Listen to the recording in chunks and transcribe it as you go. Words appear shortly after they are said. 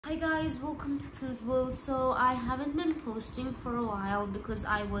Hi guys, welcome to Texan's World. So I haven't been posting for a while because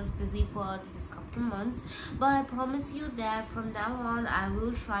I was busy for these couple of months, but I promise you that from now on I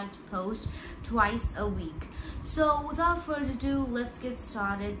will try to post twice a week. So without further ado, let's get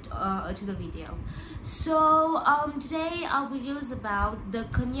started to the video. So today our video is about the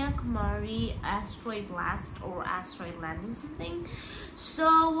Kanyakumari asteroid blast or asteroid landing something.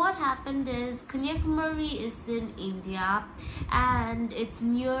 So what happened is Kanyakumari is in India and it's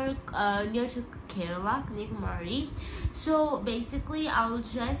near to Kerala, Kanyakumari. So basically I'll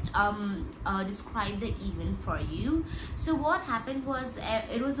just describe the event for you. So what happened was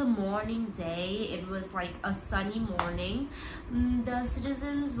it was a morning day. It was like a sunny morning. The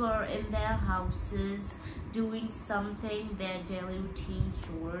citizens were in their houses doing something, their daily routine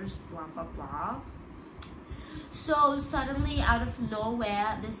chores, blah blah blah. So suddenly out of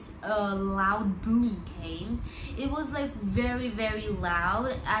nowhere this loud boom came. It was like very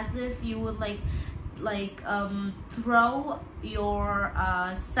loud, as if you would throw your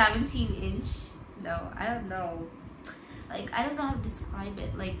 17-inch, no, I don't know, like I don't know how to describe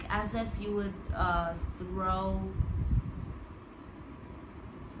it, like as if you would throw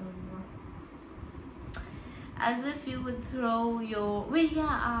your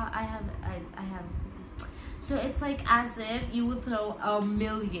I have so it's like as if you would throw a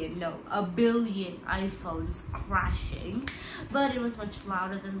billion iPhones crashing, but it was much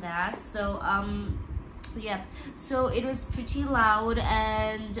louder than that. So yeah, so it was pretty loud,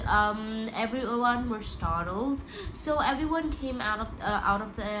 and everyone were startled. So everyone came out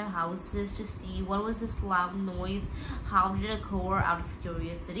of their houses to see what was this loud noise, how did it occur, out of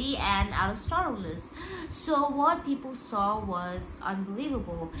curiosity and out of startledness. So what people saw was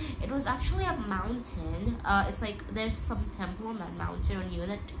unbelievable. It was actually a mountain. It's like there's some temple on that mountain, on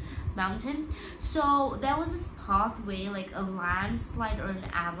Unit mountain. So there was this pathway, like a landslide or an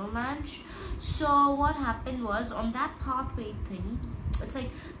avalanche. So what happened was, on that pathway thing, it's like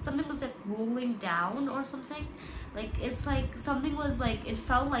something was like rolling down or something. Like it's like something was like, it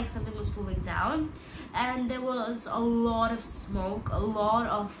felt like something was rolling down, and there was a lot of smoke, a lot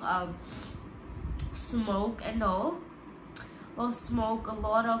of smoke and all, or smoke, a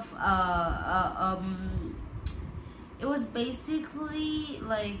lot of it was basically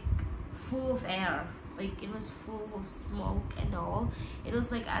like full of air. Like it was full of smoke and all. It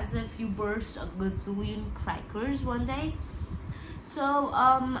was like as if you burst a gazillion crackers one day. So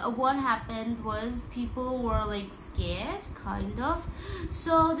what happened was people were like scared, kind of.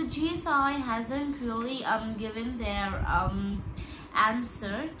 So the GSI hasn't really given their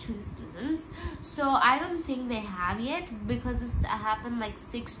answer to the citizens. So I don't think they have yet, because this happened like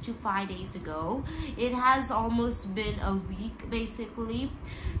 6 to 5 days ago. It has almost been a week basically.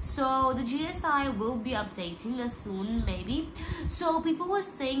 So the GSI will be updating us soon, maybe. So people were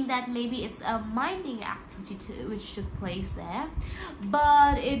saying that maybe it's a mining activity which took place there,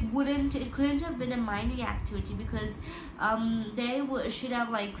 but it couldn't have been a mining activity, because they should have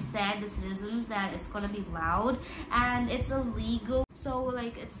like said, the citizens, that it's gonna be loud and it's illegal. So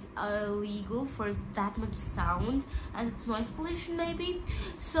like it's illegal for that much sound, and it's noise pollution maybe.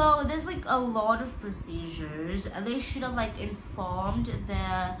 So there's like a lot of procedures. They should have like informed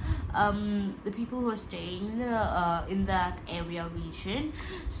the people who are staying in that area region.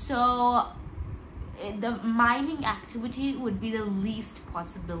 So the mining activity would be the least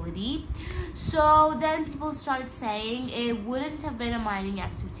possibility. So then people started saying it wouldn't have been a mining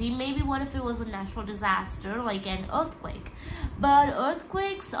activity. Maybe what if it was a natural disaster, like an earthquake? But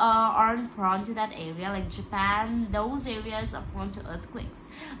earthquakes aren't prone to that area. Like Japan, those areas are prone to earthquakes,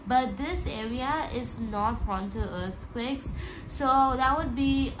 but this area is not prone to earthquakes. So that would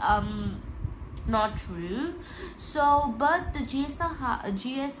be not true. So but the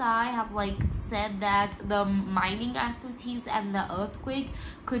GSI have like said that the mining activities and the earthquake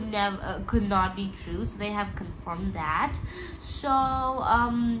could not be true. So they have confirmed that. So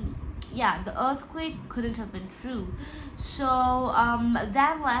yeah, the earthquake couldn't have been true. So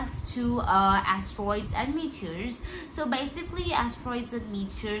that left to asteroids and meteors. So basically asteroids and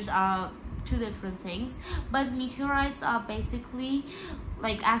meteors are two different things, but meteorites are basically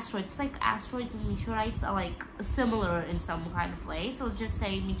like asteroids. Like asteroids and meteorites are like similar in some kind of way. So just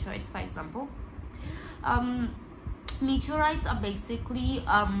say meteorites, for example. Meteorites are basically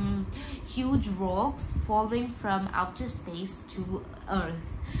huge rocks falling from outer space to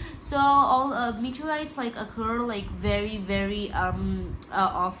Earth. So all meteorites like occur like very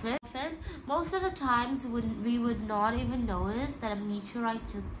often. happen, most of the times we would not even notice that a meteorite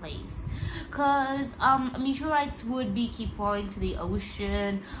took place, because meteorites would be keep falling to the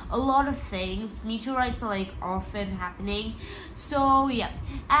ocean. A lot of things, meteorites are like often happening. So yeah,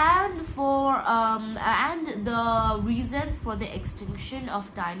 and the reason for the extinction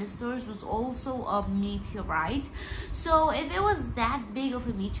of dinosaurs was also a meteorite. So if it was that big of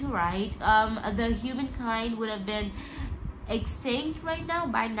a meteorite, the humankind would have been extinct right now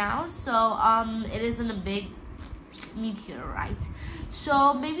by now. So it isn't a big meteorite.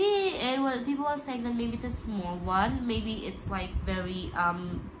 So maybe it was, people are saying that maybe it's a small one, maybe it's like very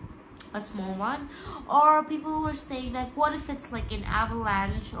a small one, or people were saying that what if it's like an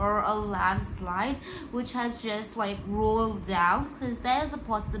avalanche or a landslide which has just like rolled down, because there's a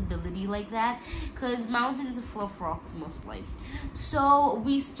possibility like that, because mountains are full of rocks mostly. So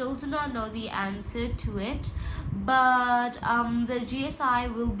we still do not know the answer to it, but the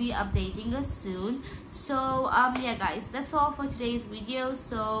GSI will be updating us soon. So yeah guys, that's all for today's video.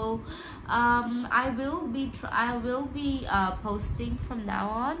 So I will be posting from now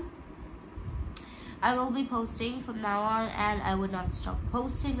on. I will be posting from now on, and I would not stop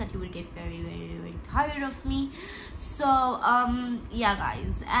posting, that you would get very tired of me. So yeah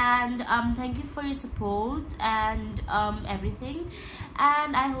guys, and thank you for your support and everything,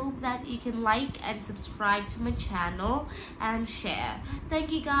 and I hope that you can like and subscribe to my channel and share.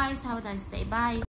 Thank you guys, have a nice day, bye.